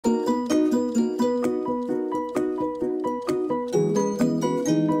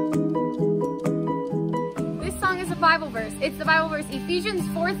It's the Bible verse Ephesians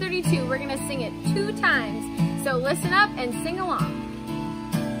 4:32. We're going to sing it 2 times. So listen up and sing along.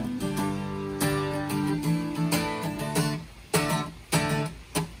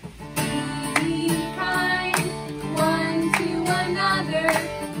 Be kind one to another,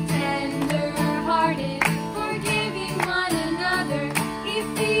 tender-hearted, forgiving one another.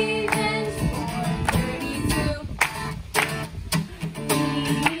 Ephesians 4:32.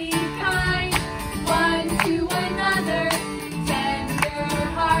 Be kind one to another,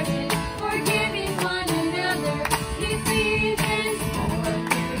 tender-hearted, forgiving one another. Ephesians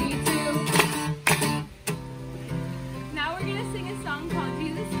 4:32. Now we're going to sing a song called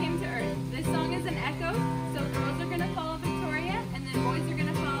Jesus Came to Earth. This song is an echo, so girls are going to follow Victoria, and then boys are going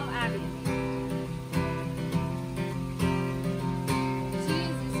to follow Abby.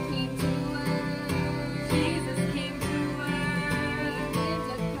 Jesus came to earth. Jesus came to earth. Lived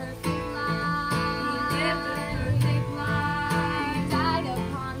a perfect life. He lived a perfect life. He died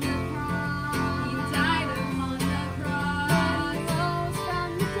upon the cross. He died upon the cross. Then he rose from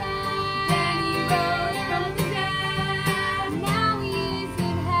the dead. Then he rose from the dead. Now he is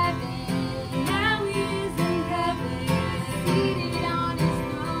in heaven. Now he is in heaven. Seated on his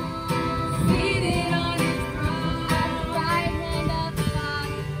throne. Seated on his throne. At the right hand of the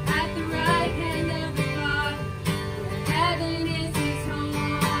Father. At the right hand of the Father. Where heaven is his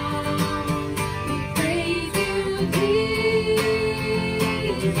home. We praise you,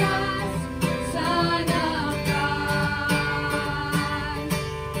 Jesus, Son of God.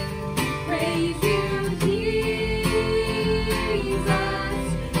 We praise you, Jesus,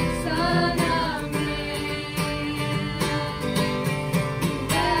 Son of Man. You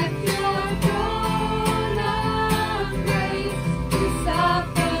left your throne of grace to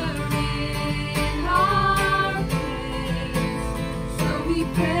suffer in our place. So we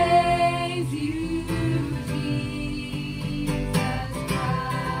praise you, Jesus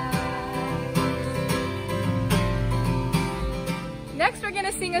Christ. Next, we're going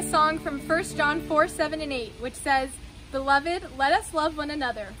to sing a song from 1 John 4:7 and 8, which says, "Beloved, let us love one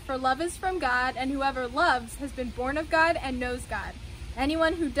another, for love is from God, and whoever loves has been born of God and knows God.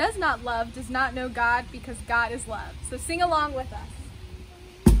 Anyone who does not love does not know God, because God is love." So sing along with us.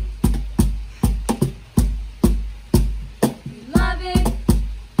 Beloved,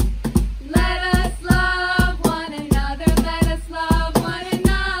 let us love one another. Let us love one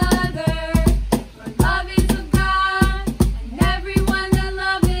another. For love is of God, and everyone that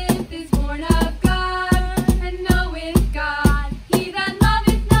loveth is born of God, and knoweth God. He that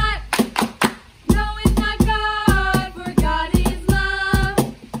loveth not knoweth not God, for God is love.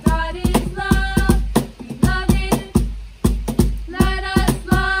 God is love. Beloved, let us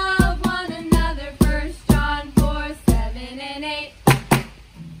love one another. 1 John 4:7 and 8.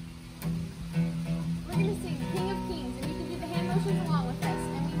 We're going to sing King of Kings, and you can do the hand motions along with us,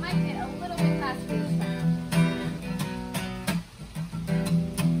 and we might get a little bit faster each time.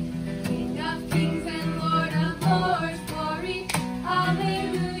 King of Kings and Lord of Lords, glory,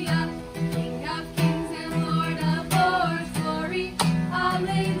 hallelujah. King of Kings and Lord of Lords, glory,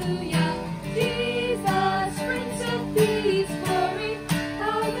 hallelujah. Jesus, Prince of Peace, glory,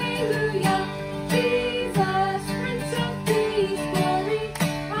 hallelujah. Jesus, Prince of Peace, glory,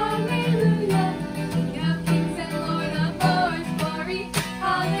 hallelujah. King of Kings and Lord of Lords, glory,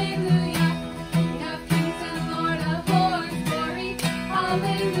 hallelujah. King of Kings and Lord of Lords, glory,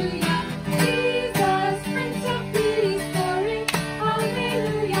 hallelujah. Jesus, Prince of Peace, glory,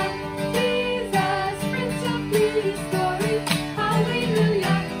 hallelujah. Jesus, Prince of Peace, glory,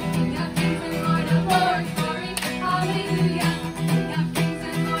 hallelujah. King of Kings and Lord of Lords, glory, hallelujah. King of Kings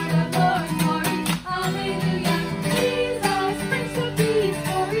and Lord of Lords, glory, hallelujah. Jesus, Prince of Peace,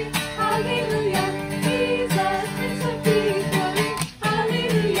 glory, hallelujah. Jesus, Prince of Peace, glory,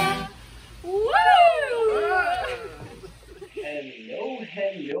 hallelujah. Woo! Hello,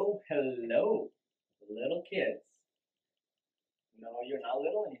 hello, hello, little kids. No, you're not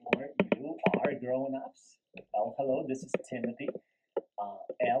little anymore. You are grown-ups. Oh, hello, this is Timothy.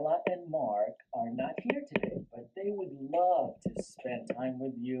 Ella and Mark are not here today, but they would love to spend time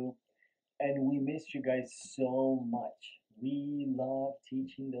with you, and we miss you guys so much. We love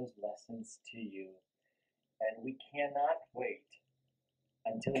teaching those lessons to you, and we cannot wait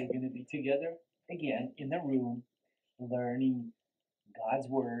until we're going to be together again in the room, learning God's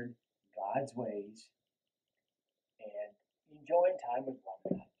Word, God's ways, and enjoying time with one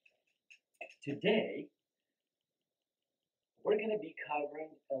another. Today, we're going to be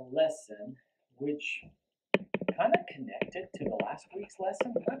covering a lesson which kind of connected to the last week's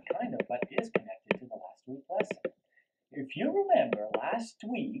lesson. Not kind of, but is connected to the last week's lesson. If you remember, last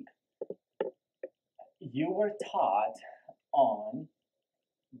week, you were taught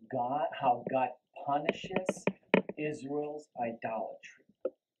punishes Israel's idolatry.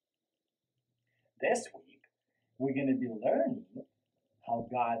 This week, we're going to be learning how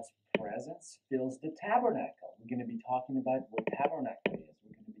God's presence fills the tabernacle. We're going to be talking about what tabernacle is.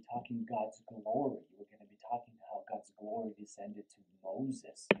 We're going to be talking God's glory. We're going to be talking how God's glory descended to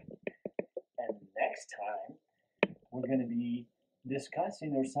Moses. And next time, we're going to be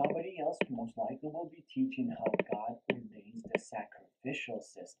discussing, or somebody else most likely will be teaching, how God ordains the sacrificial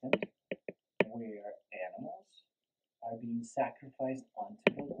system where animals are being sacrificed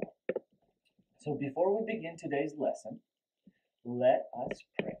unto the Lord. So before we begin today's lesson, let us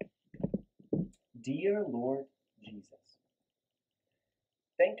pray. Dear Lord Jesus,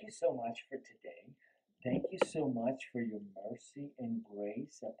 thank you so much for today. Thank you so much for your mercy and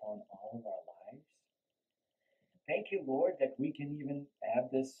grace upon all of our lives. Thank you, Lord, that we can even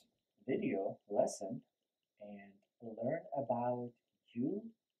have this video lesson and learn about you,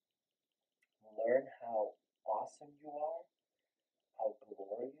 learn how awesome you are, how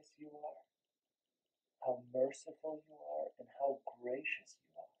glorious you are, how merciful you are, and how gracious you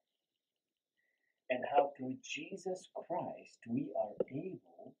are. And how through Jesus Christ we are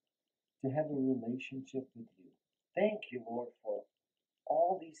able to have a relationship with you. Thank you, Lord, for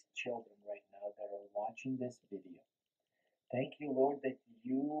all these children right now that are watching this video. Thank you, Lord, that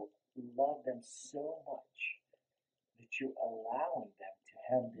you love them so much that you're allowing them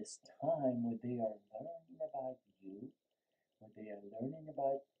to have this time where they are learning about you, where they are learning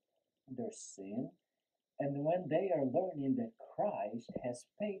about their sin, and when they are learning that Christ has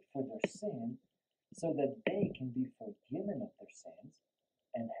paid for their sin so that they can be forgiven of their sins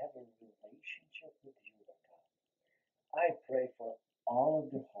and have a relationship with you, Lord God. I pray for all of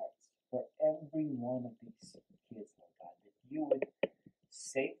their hearts, for every one of these kids, Lord God, that you would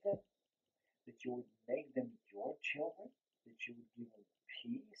save them, that you would make them your children, that you would give them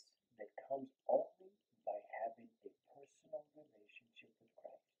peace that comes only by having a personal relationship with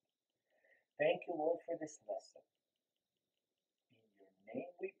Christ. Thank you, Lord, for this lesson. In your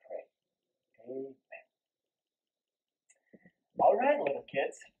name we pray. Amen. All right, little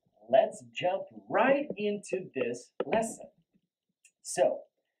kids, let's jump right into this lesson. So,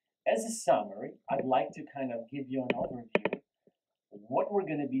 as a summary, I'd like to kind of give you an overview of what we're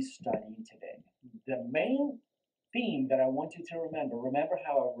going to be studying today. The main theme that I want you to remember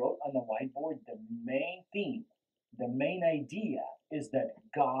how I wrote on the whiteboard, the main theme, the main idea is that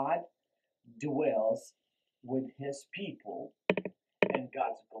God dwells with his people, and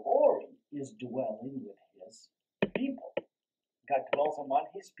God's glory is dwelling with his people. God dwells among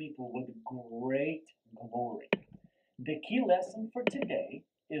his people with great glory. The key lesson for today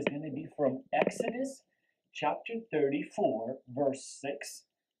is going to be from Exodus chapter 34, verse 6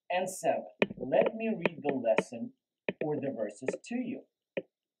 and 7. Let me read the lesson or the verses to you.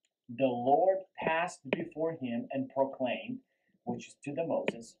 The Lord passed before him and proclaimed, which is to the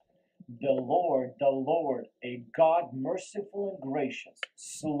Moses, the Lord, a God merciful and gracious,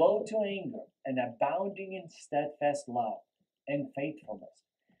 slow to anger, and abounding in steadfast love and faithfulness,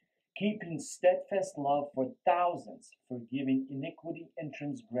 keeping steadfast love for thousands, forgiving iniquity and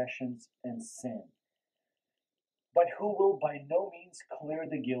transgressions and sin, but who will by no means clear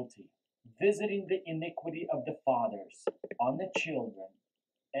the guilty, visiting the iniquity of the fathers on the children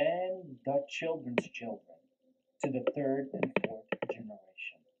and the children's children to the third and fourth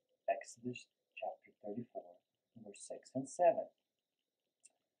generation. Exodus chapter 34, verse 6 and 7.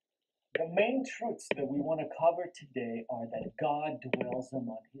 The main truths that we want to cover today are that God dwells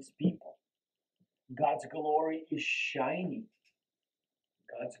among his people. God's glory is shining.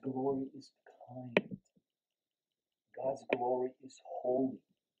 God's glory is kind. God's glory is holy.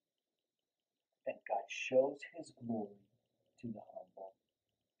 And God shows his glory to the humble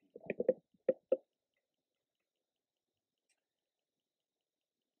people.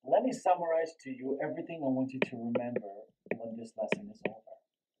 Let me summarize to you everything I want you to remember when this lesson is over.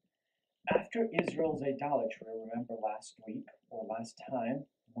 After Israel's idolatry, remember last week or last time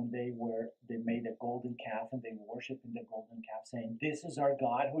when they made a golden calf and they were worshiping the golden calf, saying, "This is our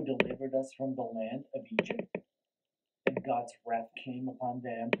God who delivered us from the land of Egypt." And God's wrath came upon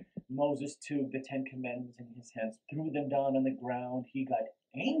them. Moses took the 10 Commandments in his hands, threw them down on the ground. He got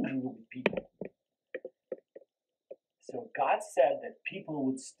angry with people. So God said that people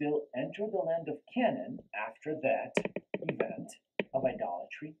would still enter the land of Canaan after that event of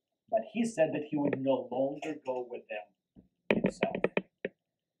idolatry, but he said that he would no longer go with them himself.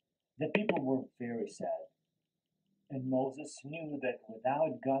 The people were very sad, and Moses knew that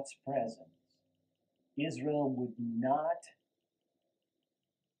without God's presence, Israel would be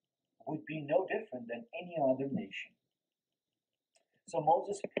no different than any other nation. So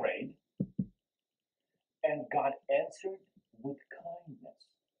Moses prayed And God answered with kindness.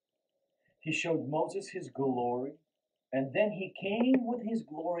 He showed Moses his glory, and then he came with his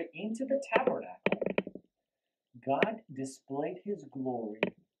glory into the tabernacle. God displayed his glory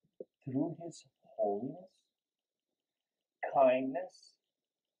through his holiness, kindness,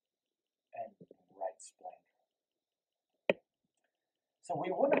 and bright splendor. So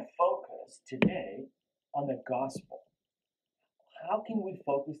we want to focus today on the gospel. How can we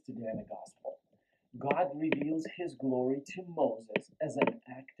focus today on the gospel? God reveals his glory to Moses as an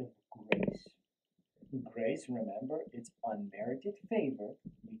act of grace. Grace, remember, it's unmerited favor.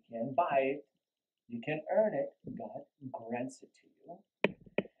 You can't buy it. You can earn it. God grants it to you.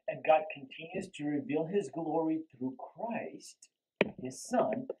 And God continues to reveal his glory through Christ, his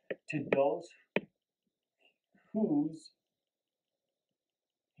Son, to those whose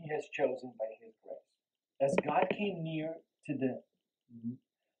he has chosen by his grace. As God came near to the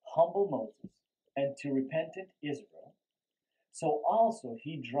humble Moses and to repentant Israel, so also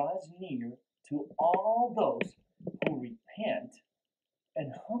he draws near to all those who repent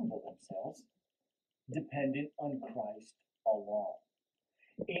and humble themselves, dependent on Christ alone.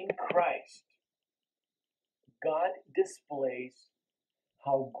 In Christ, God displays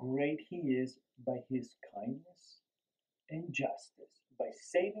how great he is by his kindness and justice, by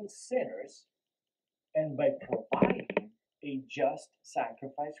saving sinners, and by providing a just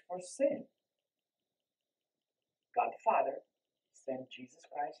sacrifice for sin. God Father sent Jesus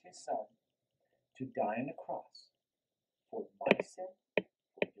Christ, his Son, to die on the cross for my sin,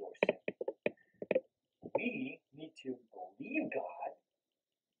 for your sin. We need to believe God,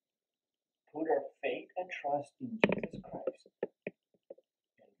 put our faith and trust in Jesus Christ,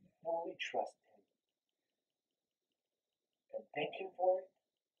 and fully trust him, and thank him for it,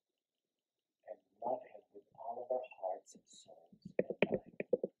 and love him with all of our hearts and souls and minds.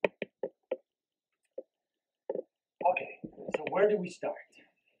 Okay, so where do we start?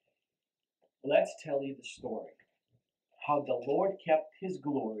 Let's tell you the story. How the Lord kept his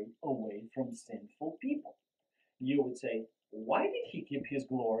glory away from sinful people. You would say, why did he keep his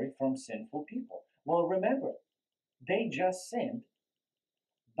glory from sinful people? Well, remember, they just sinned,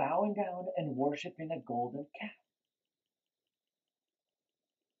 bowing down and worshiping a golden calf.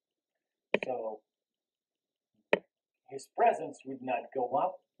 So his presence would not go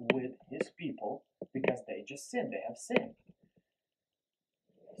up with his people because they just sinned. They have sinned.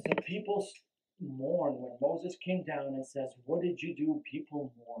 So people mourn when Moses came down and says, what did you do?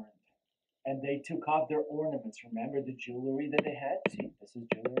 People mourned. And they took off their ornaments. Remember the jewelry that they had? See, this is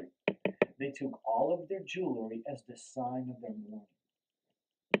jewelry. They took all of their jewelry as the sign of their mourning.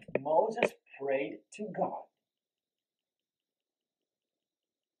 Moses prayed to God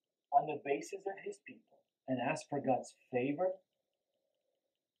on the basis of his people and asked for God's favor,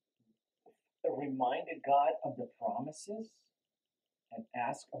 reminded God of the promises, and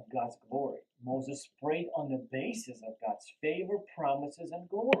asked of God's glory. Moses prayed on the basis of God's favor, promises, and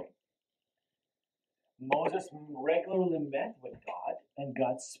glory. Moses regularly met with God, and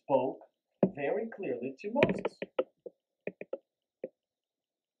God spoke very clearly to Moses.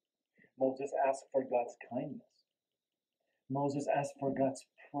 Moses asked for God's kindness. Moses asked for God's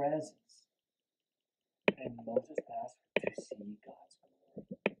presence. And Moses asked to see God's glory.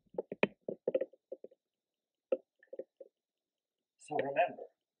 So remember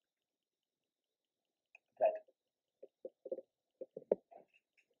that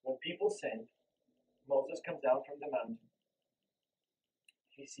when people sin, Moses comes down from the mountain.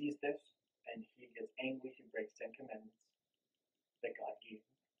 He sees this and he gets angry. He breaks 10 commandments that God gave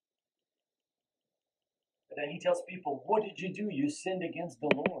him. And then he tells people, what did you do? You sinned against the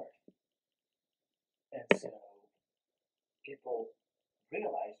Lord. And so people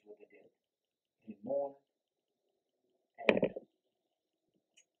realized what they did. They mourned. And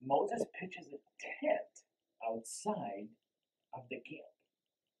Moses pitches a tent outside of the camp.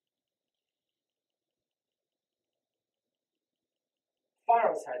 Far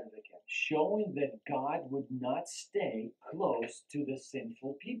outside of the camp, showing that God would not stay close to the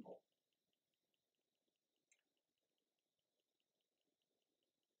sinful people.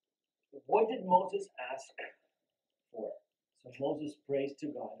 What did Moses ask for? So Moses prays to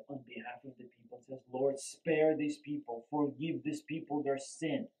God on behalf of the people and says, Lord, spare these people, forgive these people their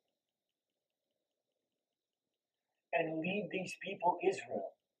sin, and lead these people Israel.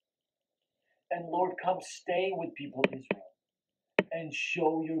 And Lord, come stay with people Israel and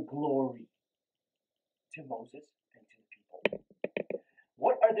show your glory to Moses and to the people.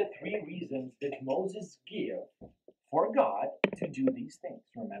 What are the 3 reasons that Moses gave for God to do these things?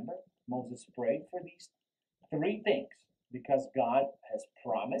 Remember, Moses prayed for these 3 things because God has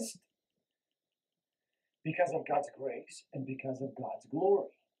promised, because of God's grace and because of God's glory.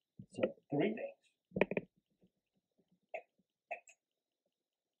 So, three things.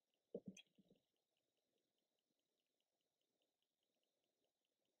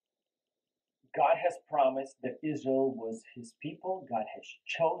 God has promised that Israel was his people. God has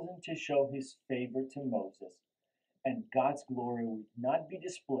chosen to show his favor to Moses. And God's glory would not be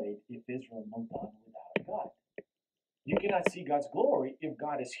displayed if Israel moved on without God. You cannot see God's glory if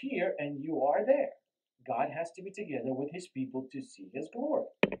God is here and you are there. God has to be together with his people to see his glory.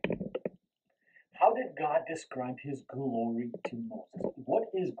 How did God describe his glory to Moses? What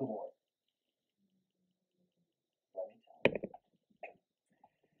is glory? Let me tell you.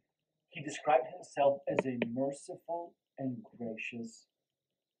 He described himself as a merciful and gracious,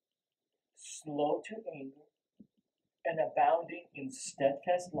 slow to anger, and abounding in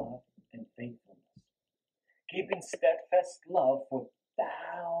steadfast love and faithfulness, keeping steadfast love for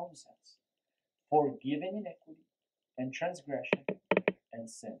thousands, forgiving iniquity and transgression and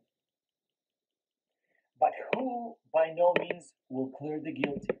sin. But who by no means will clear the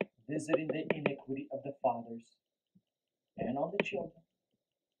guilty, visiting the iniquity of the fathers and on the children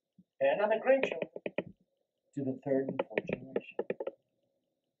and on the grandchildren to the third and fourth generation.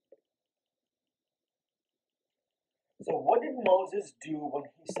 So what did Moses do when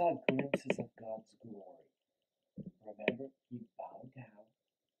he saw glimpses of God's glory? Remember, he bowed down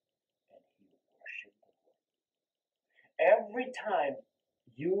and he worshiped the Lord. Every time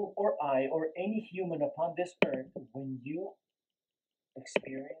you or I or any human upon this earth, when you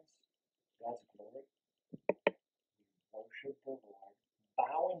experience God's glory, you worship the Lord,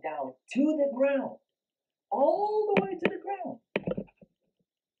 bowing down to the ground, all the way to the ground.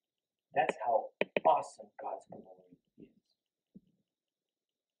 That's how awesome God's glory is.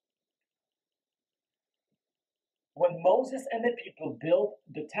 When Moses and the people built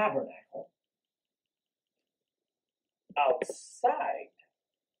the tabernacle outside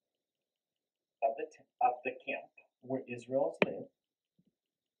of the camp where Israelites lived,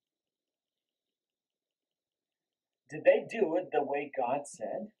 did they do it the way God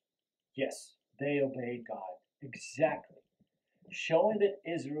said? Yes, they obeyed God exactly, showing that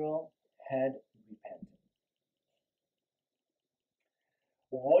Israel had repented.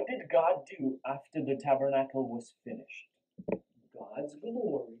 What did God do after the tabernacle was finished? God's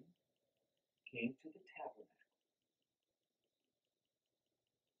glory came to the tabernacle.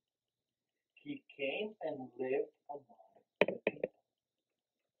 He came and lived among the people.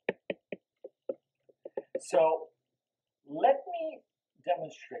 So let me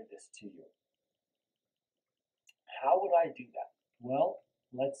demonstrate this to you. How would I do that? Well,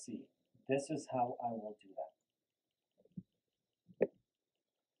 let's see. This is how I will do that.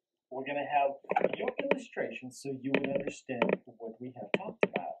 We're going to have a few illustrations so you would understand what we have talked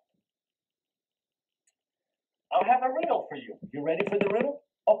about. I'll have a riddle for you. You ready for the riddle?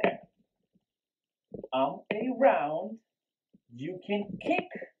 Okay. I'm a round. You can kick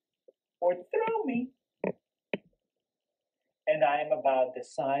or throw me. And I am about the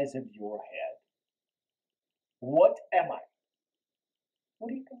size of your head. What am I? What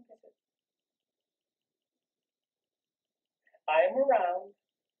do you think of it? I am around.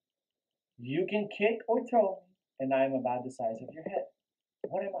 You can kick or throw me, and I am about the size of your head.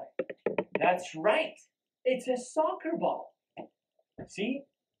 What am I? That's right. It's a soccer ball. See,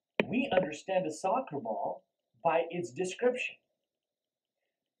 we understand a soccer ball by its description.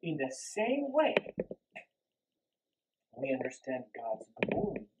 In the same way, we understand God's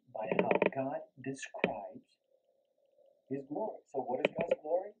glory by how God describes his glory. So what is God's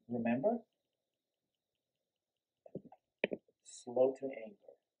glory? Remember? Slow to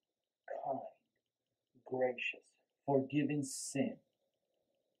anger, kind, gracious, forgiving sin,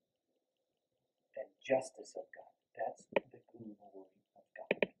 and justice of God. That's the glory of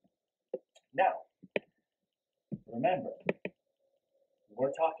God. Now, remember,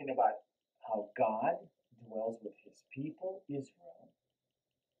 we're talking about how God dwells with his people, Israel,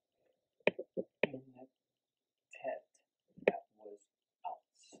 in the tent that was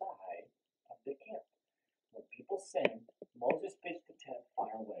outside of the camp. When people sinned, Moses pitched the tent far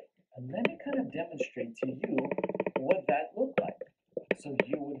away. And let me kind of demonstrate to you what that looked like. So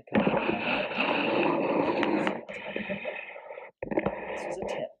you would come this is a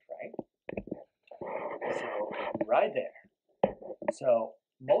tent, right? So right there. So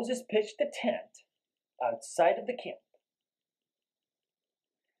Moses pitched the tent outside of the camp.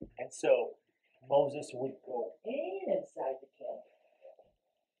 And so Moses would go inside the camp.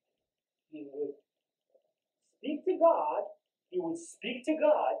 He would speak to God. He would speak to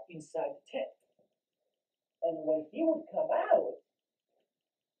God inside the tent. And when he would come out,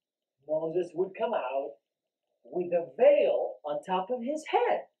 Moses would come out with a veil on top of his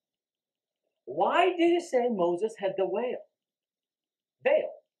head. Why did it say Moses had the veil?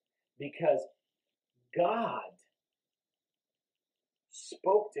 Because God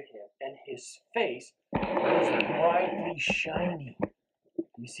spoke to him and his face was brightly shining.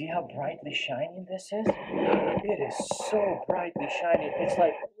 You see how brightly shining this is? It is so brightly shining. It's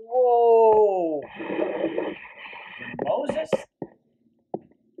like, whoa! When Moses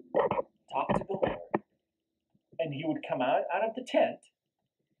talked to the Lord, and he would come out of the tent,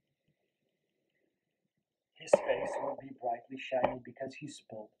 his face would be brightly shining because he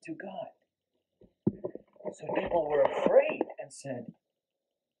spoke to God. So people were afraid and said,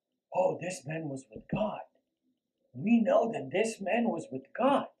 oh, this man was with God. We know that this man was with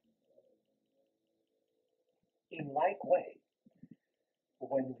God. In like way,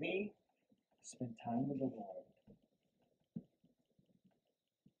 when we spend time with the Lord,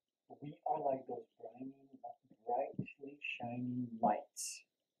 we are like those brightly shining lights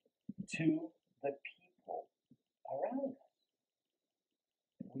to the people around us.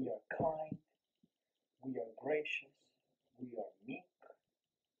 We are kind, we are gracious, we are meek,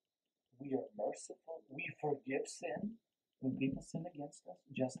 we are merciful, we forgive sin when people sin against us,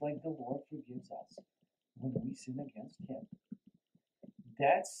 just like the Lord forgives us when we sin against him.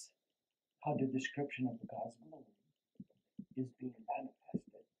 That's how the description of God's glory is being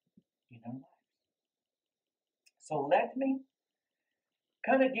manifested in our lives. So let me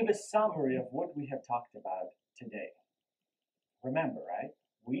kind of give a summary of what we have talked about today. Remember, right?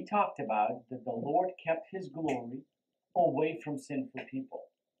 We talked about that the Lord kept his glory away from sinful people.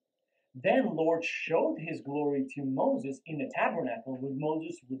 Then Lord showed his glory to Moses in the tabernacle, when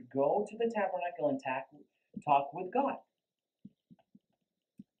Moses would go to the tabernacle and talk with God.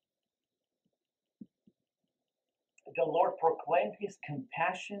 The Lord proclaimed his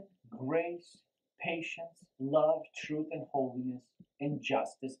compassion, grace, patience, love, truth, and holiness, and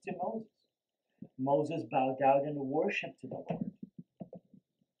justice to Moses. Moses bowed down in worship to the Lord.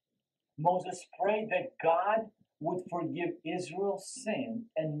 Moses prayed that God would forgive Israel's sin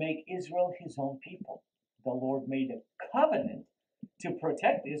and make Israel his own people. The Lord made a covenant to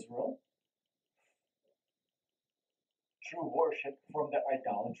protect Israel through worship from the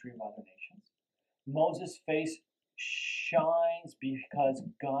idolatry of other nations. Moses' face shines because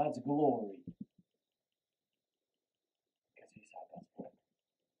God's glory, because he saw God's glory.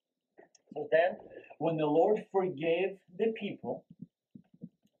 So then, when the Lord forgave the people,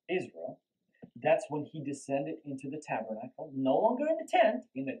 Israel, that's when he descended into the tabernacle, no longer in the tent,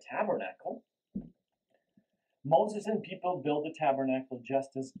 in the tabernacle. Moses and people built the tabernacle just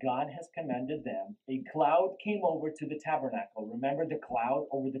as God has commanded them. A cloud came over to the tabernacle. Remember the cloud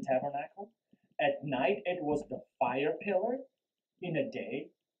over the tabernacle? At night, it was the fire pillar. In a day,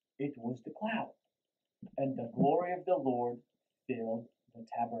 it was the cloud. And the glory of the Lord filled the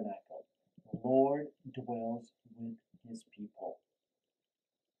tabernacle. The Lord dwells with his people.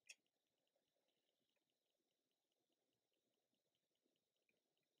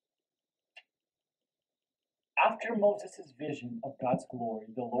 After Moses' vision of God's glory,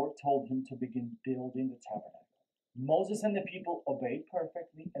 the Lord told him to begin building the tabernacle. Moses and the people obeyed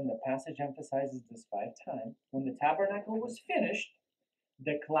perfectly, and the passage emphasizes this 5 times. When the tabernacle was finished,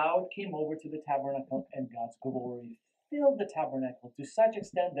 the cloud came over to the tabernacle, and God's glory filled the tabernacle to such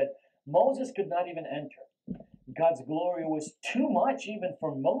extent that Moses could not even enter. God's glory was too much even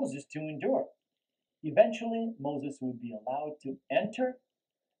for Moses to endure. Eventually, Moses would be allowed to enter,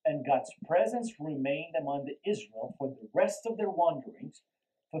 and God's presence remained among the Israel for the rest of their wanderings,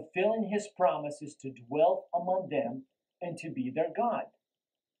 fulfilling his promises to dwell among them and to be their God.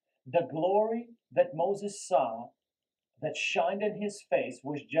 The glory that Moses saw that shined in his face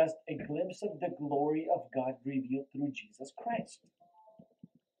was just a glimpse of the glory of God revealed through Jesus Christ.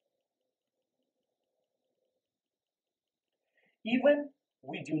 Even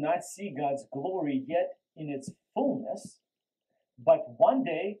we do not see God's glory yet in its fullness, but one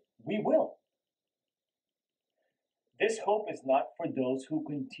day we will. This hope is not for those who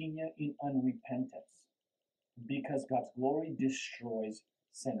continue in unrepentance, because God's glory destroys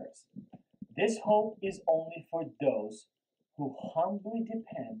sinners. This hope is only for those who humbly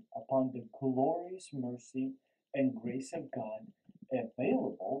depend upon the glorious mercy and grace of God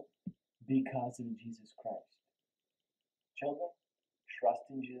available because of Jesus Christ. Children, trust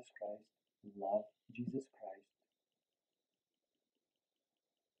in Jesus Christ, love Jesus Christ,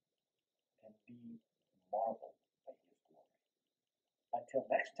 and be marveled by his glory. Until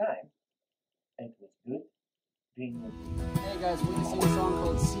next time, it was good being with you. Hey guys, we're going to sing a song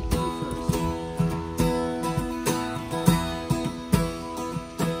called Seek Me First.